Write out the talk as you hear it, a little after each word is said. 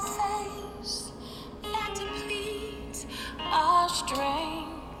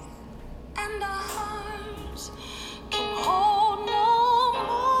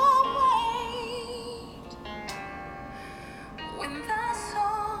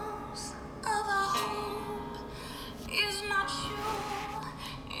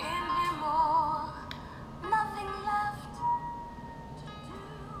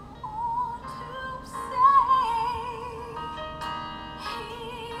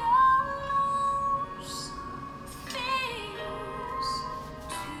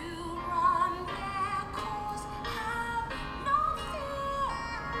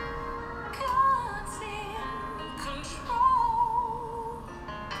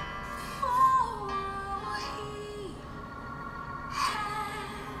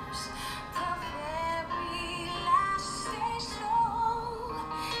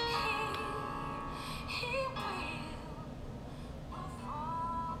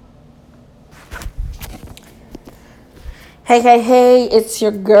Hey, it's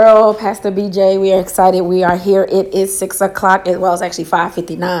your girl, Pastor BJ. We are excited. We are here. It is 6 o'clock. Well, it's actually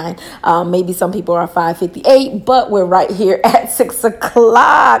 5:59. Maybe some people are 5:58, but we're right here at 6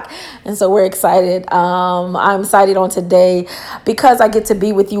 o'clock. And so we're excited. I'm excited on today because I get to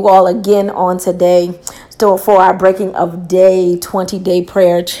be with you all again on today. Still for our breaking of day 20-day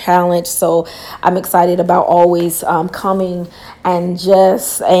prayer challenge. So I'm excited about always coming and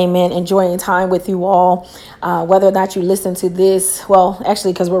just, amen, enjoying time with you all. Whether or not you listen to this, well,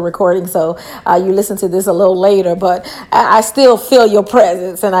 actually, because we're recording, so you listen to this a little later, but I still feel your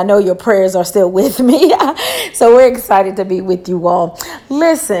presence and I know your prayers are still with me. So we're excited to be with you all.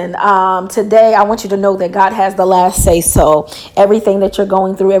 Listen, today I want you to know that God has the last say so. Everything that you're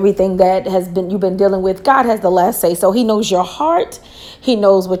going through, everything that you've been dealing with, God has the last say so. He knows your heart. He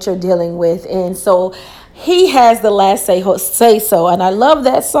knows what you're dealing with. And so he has the last say so. And I love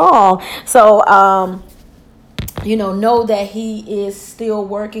that song. So, know that he is still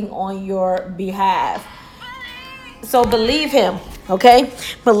working on your behalf. So believe him, okay?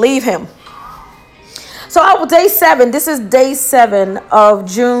 Believe him. So day 7, this is day 7 of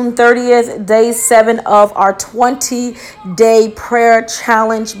June 30th, day 7 of our 20-day prayer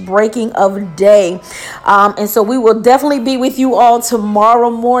challenge, breaking of day. And so we will definitely be with you all tomorrow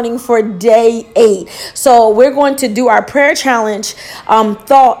morning for day 8. So we're going to do our prayer challenge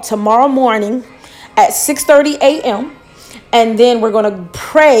thought tomorrow morning at 6:30 a.m. And then we're going to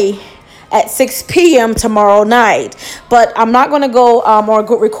pray at 6 p.m. tomorrow night. But I'm not going to go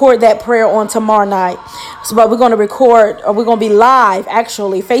record that prayer on tomorrow night. But we're going to we're going to be live,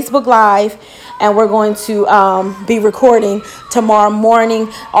 actually, Facebook Live. And we're going to be recording tomorrow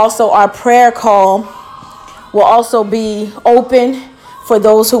morning. Also, our prayer call will also be open for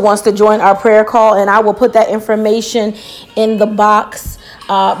those who wants to join our prayer call. And I will put that information in the box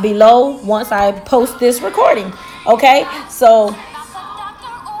below once I post this recording. Okay, so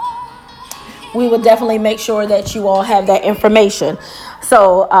we will definitely make sure that you all have that information.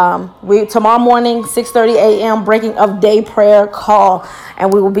 So we tomorrow morning, 6:30 a.m., breaking of day prayer call,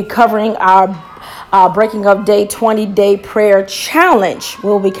 and we will be covering our breaking of day 20-day prayer challenge.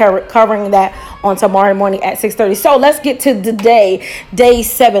 We'll be covering that on tomorrow morning at 6:30. So let's get to the day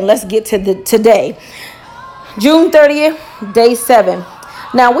 7. Let's get to today, June 30th, day 7.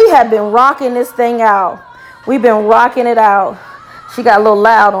 Now we have been rocking this thing out. We've been rocking it out. She got a little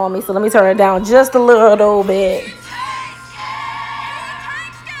loud on me, so let me turn it down just a little bit.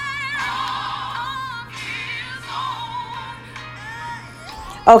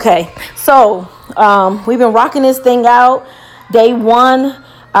 Okay, so we've been rocking this thing out. Day 1,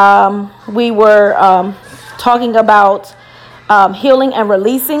 we were talking about healing and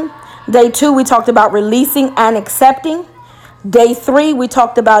releasing. Day 2, we talked about releasing and accepting. Day 3, we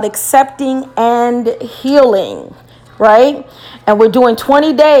talked about accepting and healing. Right? And we're doing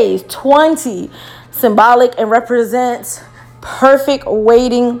 20 days, 20 symbolic and represents perfect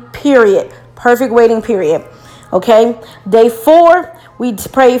waiting period. Perfect waiting period. Okay. Day 4, we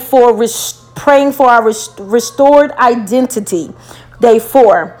praying for our restored identity. Day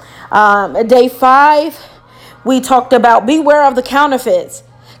 4. Day 5, we talked about beware of the counterfeits.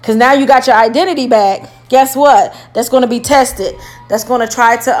 Because now you got your identity back. Guess what? That's going to be tested. That's going to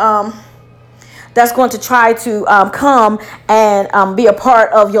try to come and be a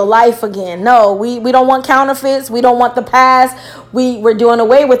part of your life again. No, we don't want counterfeits. We don't want the past. We're doing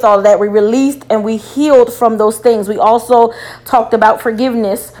away with all of that. We released and we healed from those things. We also talked about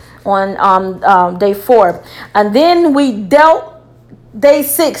forgiveness on day 4. And then we dealt day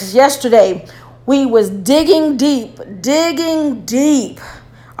 6 yesterday. We was digging deep.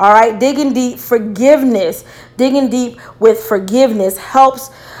 All right, digging deep. Forgiveness. Digging deep with forgiveness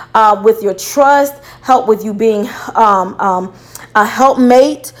helps with your trust, help with you being a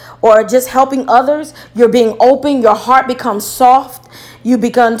helpmate or just helping others. You're being open. Your heart becomes soft. You're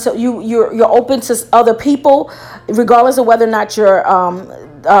open to other people, regardless of whether or not you're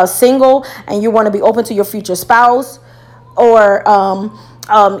single and you want to be open to your future spouse, or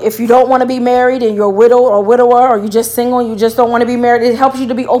if you don't want to be married and you're a widow or widower, or you're just single and you just don't want to be married, it helps you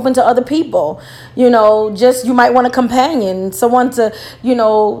to be open to other people. You might want a companion, someone to,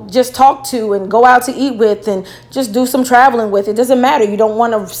 just talk to and go out to eat with and just do some traveling with. It doesn't matter. You don't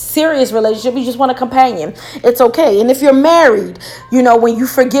want a serious relationship. You just want a companion. It's okay. And if you're married, when you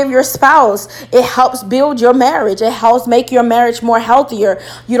forgive your spouse, it helps build your marriage. It helps make your marriage more healthier.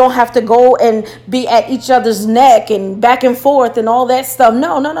 You don't have to go and be at each other's neck and back and forth and all that stuff.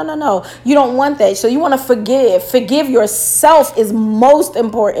 No. You don't want that. So you want to forgive yourself is most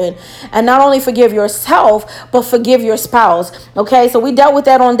important. And not only forgive yourself, but forgive your spouse. Okay, so we dealt with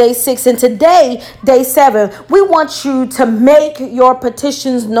that on day 6, and today, day 7, we want you to make your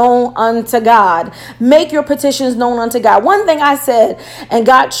petitions known unto God. Make your petitions known unto God. One thing I said, and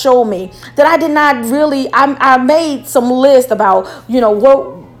God showed me that I did not really, I made some list about,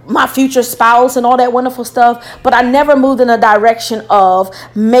 what my future spouse and all that wonderful stuff, but I never moved in a direction of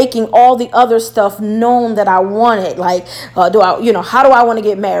making all the other stuff known that I wanted. Like, how do I want to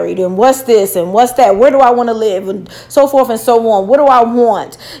get married, and what's this and what's that? Where do I want to live, and so forth and so on? What do I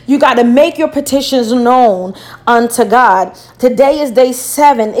want? You got to make your petitions known unto God. Today is day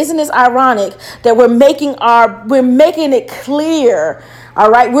 7. Isn't this ironic that we're making it clear? All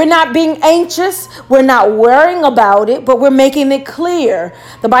right, we're not being anxious. We're not worrying about it, but we're making it clear.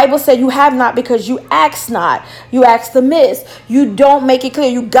 The Bible said you have not because you ask not. You ask amiss. You don't make it clear.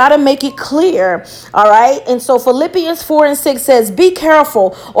 You got to make it clear. All right. And so Philippians 4:6 says, be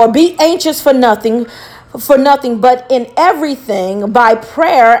careful or be anxious for nothing, but in everything by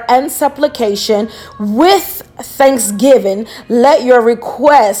prayer and supplication with thanksgiving, let your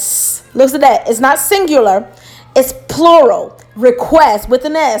requests, look at that, it's not singular, it's plural, request with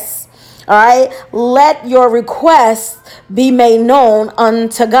an S. All right, let your requests be made known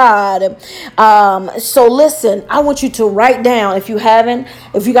unto God. So listen, I want you to write down, if you haven't,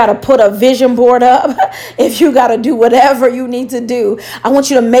 if you got to put a vision board up, if you got to do whatever you need to do, I want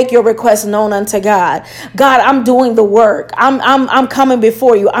you to make your requests known unto God. God, I'm doing the work. I'm coming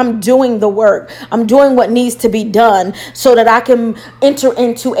before you. I'm doing the work. I'm doing what needs to be done so that I can enter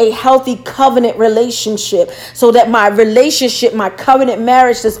into a healthy covenant relationship, so that my relationship, my covenant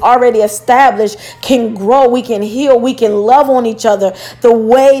marriage that's already established can grow. We can heal. We can love on each other the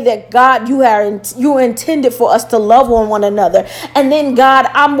way that God, you intended for us to love on one another. And then God,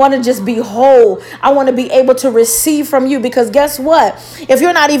 I want to just be whole. I want to be able to receive from you, because guess what? If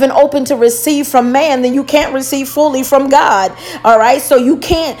you're not even open to receive from man, then you can't receive fully from God. All right. So you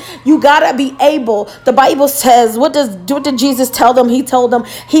gotta be able. The Bible says, what did Jesus tell them? He told them,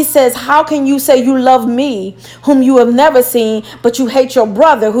 he says, how can you say you love me whom you have never seen, but you hate your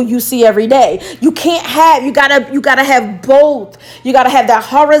brother who you see every day? You gotta have both. You gotta have that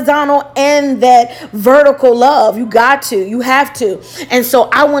horizontal and that vertical love. You have to. And so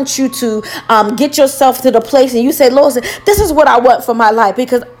I want you to get yourself to the place and you say, Lord, this is what I want for my life,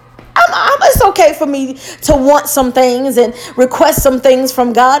 because it's okay for me to want some things and request some things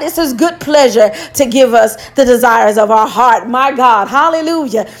from God. It's His good pleasure to give us the desires of our heart. My God,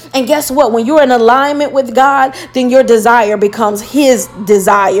 hallelujah. And guess what? When you're in alignment with God, then your desire becomes His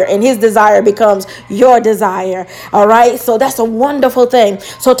desire, and His desire becomes your desire. All right. So that's a wonderful thing.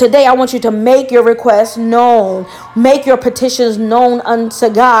 So today I want you to make your requests known, make your petitions known unto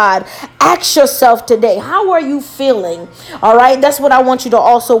God. Ask yourself today, how are you feeling? All right. That's what I want you to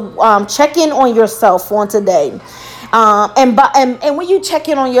also check in on yourself on today. And when you check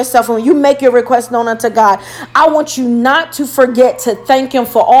in on yourself and when you make your request known unto God, I want you not to forget to thank Him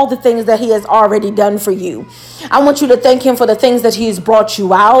for all the things that He has already done for you. I want you to thank Him for the things that He has brought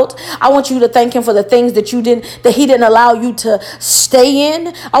you out. I want you to thank Him for the things that He didn't allow you to stay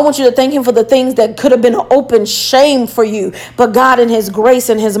in. I want you to thank Him for the things that could have been an open shame for you, but God in His grace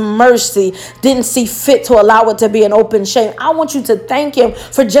and His mercy didn't see fit to allow it to be an open shame. I want you to thank Him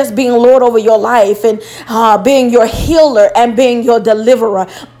for just being Lord over your life and being your healer and being your deliverer.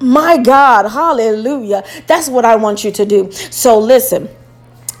 My God, hallelujah. That's what I want you to do. So listen.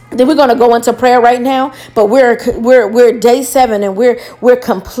 Then we're going to go into prayer right now, but we're day 7 and we're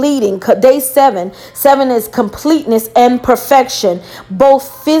completing day 7. 7 is completeness and perfection,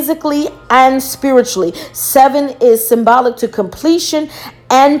 both physically and spiritually. 7 is symbolic to completion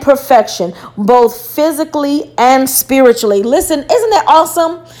and perfection, both physically and spiritually. Listen, isn't that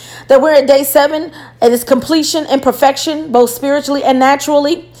awesome that we're at day 7 and it's completion and perfection, both spiritually and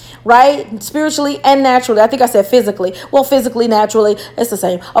naturally? Right? Spiritually and naturally. I think I said physically. Well, physically, naturally, it's the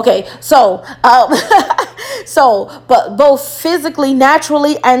same. Okay, so, but both physically,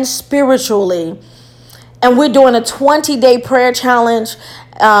 naturally, and spiritually. And we're doing a 20-day prayer challenge,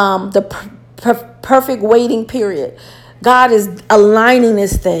 the perfect waiting period. God is aligning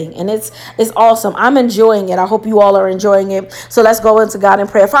this thing, and it's awesome. I'm enjoying it. I hope you all are enjoying it. So let's go into God in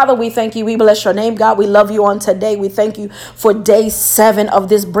prayer. Father, we thank you. We bless your name, God. We love you on today. We thank you for day 7 of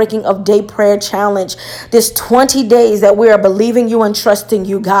this breaking of day prayer challenge. This 20 days that we are believing you and trusting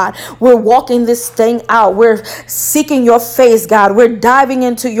you, God. We're walking this thing out. We're seeking your face, God. We're diving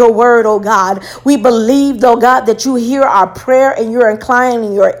into your word, oh God. We believe, though, God, that you hear our prayer and you're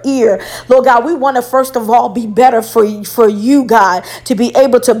inclining your ear. Lord God, we want to first of all be better for you, for you, God, to be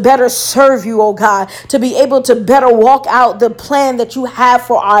able to better serve you, oh God, to be able to better walk out the plan that you have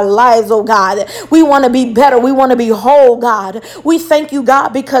for our lives, oh God. We want to be better. We want to be whole, God. We thank you, God,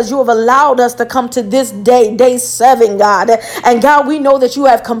 because you have allowed us to come to this day, day 7, God. And God, we know that you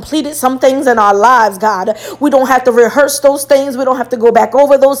have completed some things in our lives, God. We don't have to rehearse those things. We don't have to go back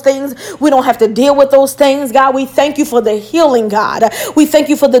over those things. We don't have to deal with those things, God. We thank you for the healing, God. We thank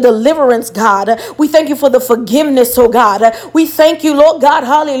you for the deliverance, God. We thank you for the forgiveness, oh God. We thank you, Lord God,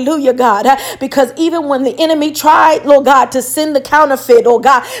 hallelujah, God, because even when the enemy tried, Lord God, to send the counterfeit, oh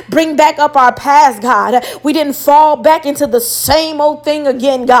God, bring back up our past, God, we didn't fall back into the same old thing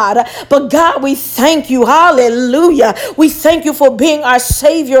again, God. But God, we thank you, hallelujah. We thank you for being our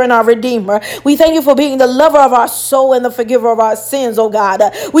Savior and our Redeemer. We thank you for being the lover of our soul and the forgiver of our sins, oh God.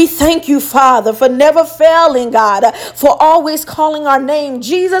 We thank you, Father, for never failing, God, for always calling our name.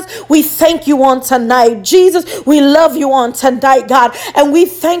 Jesus, we thank you on tonight. Jesus, we love you on tonight, God. And we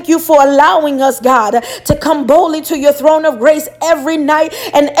thank you for allowing us, God, to come boldly to your throne of grace every night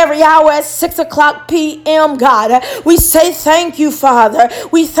and every hour at 6 o'clock p.m., God. We say thank you, Father.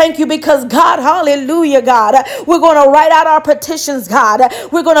 We thank you because, God, hallelujah, God, we're going to write out our petitions, God.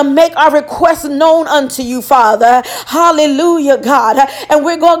 We're going to make our requests known unto you, Father. Hallelujah, God. And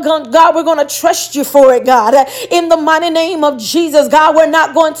we're going, God, we're going to trust you for it, God. In the mighty name of Jesus, God, we're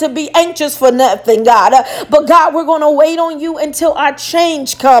not going to be anxious for nothing, God. But God, we're going to wait on you until our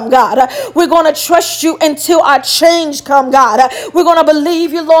change come, God. We're going to trust you until our change come, God. We're going to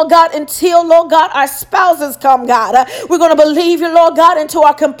believe you, Lord God, until, Lord God, our spouses come, God. We're going to believe you, Lord God, until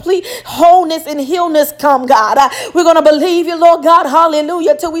our complete wholeness and healness come, God. We're going to believe you, Lord God,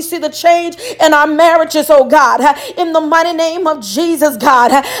 hallelujah, till we see the change in our marriages, oh God, in the mighty name of Jesus,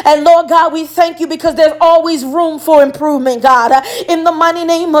 God. And Lord God, we thank you because there's always room for improvement, God, in the mighty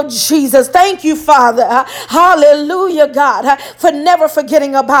name of Jesus. Thank you, Father. Hallelujah, God, for never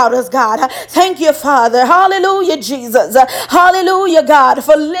forgetting about us, God. Thank you, Father. Hallelujah, Jesus. Hallelujah, God,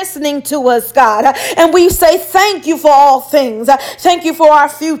 for listening to us, God. And we say thank you for all things. Thank you for our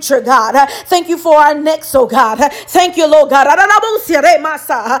future, God. Thank you for our next, oh God. Thank you, Lord God.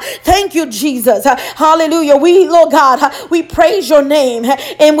 Thank you, Jesus. Hallelujah. We, Lord God, we praise your name.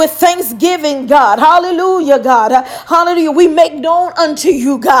 And with thanksgiving, God. Hallelujah, God. Hallelujah. We make known unto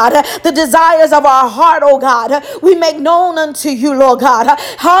you, God, the desires of our heart, oh God. We make known unto you, Lord God.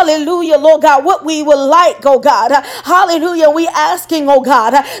 Hallelujah, Lord God, what we would like, oh God. Hallelujah. We asking, oh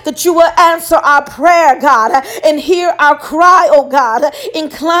God, that you will answer our prayer, God, and hear our cry, oh God.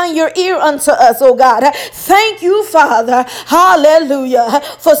 Incline your ear unto us, oh God. Thank you, Father. Hallelujah.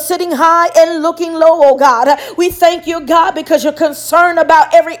 For sitting high and looking low, oh God. We thank you, God, because you're concerned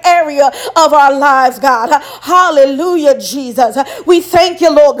about every area of our lives, God. Hallelujah, Jesus. We thank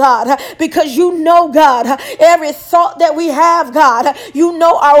you, Lord God, because you know, God, every thought that we have, God. You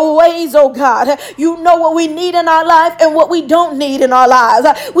know our ways, oh God. You know what we need in our life and what we don't need in our lives.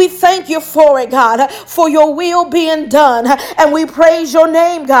 We thank you for it, God, for your will being done. And we praise your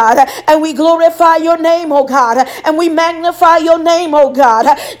name, God, and we glorify your name, oh God, and we magnify your name, oh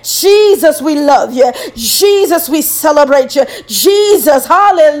God. Jesus, we love you. Jesus, we celebrate you. Jesus,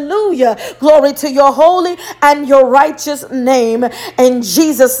 hallelujah. Glory to your holy and your righteous name. In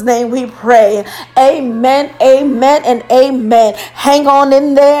Jesus' name we pray. Amen, amen, and amen. Hang on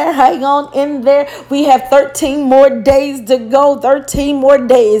in there. Hang on in there. We have 13 more days to go. 13 more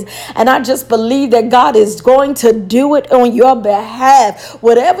days. And I just believe that God is going to do it on your behalf.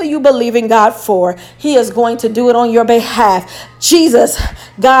 Whatever you believe in God for, He is going to do it on your behalf. Jesus,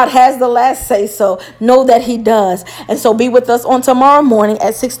 God has the last say so. Know that He does. And so be with us on tomorrow morning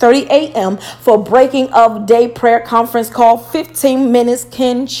at 6:30 a.m. for Breaking of Day prayer conference call. 15 minutes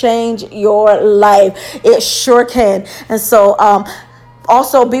can change your life. It sure can. And so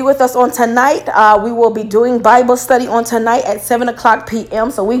also be with us on tonight. We will be doing Bible study on tonight at 7 o'clock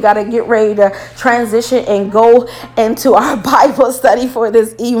p.m. So we got to get ready to transition and go into our Bible study for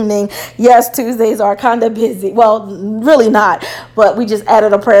this evening. Yes, Tuesdays are kind of busy. Well, really not, but we just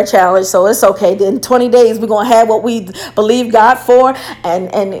added a prayer challenge, so it's okay. In 20 days, we're going to have what we believe God for, and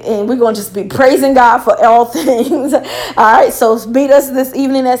we're going to just be praising God for all things. All right, so meet us this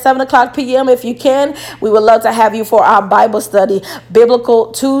evening at 7 o'clock p.m. if you can. We would love to have you for our Bible study.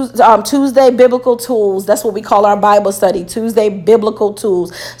 Tuesday Biblical Tools. That's what we call our Bible study. Tuesday Biblical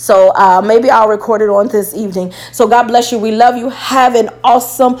Tools. So maybe I'll record it on this evening. So God bless you. We love you. Have an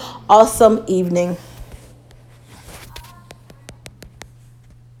awesome evening.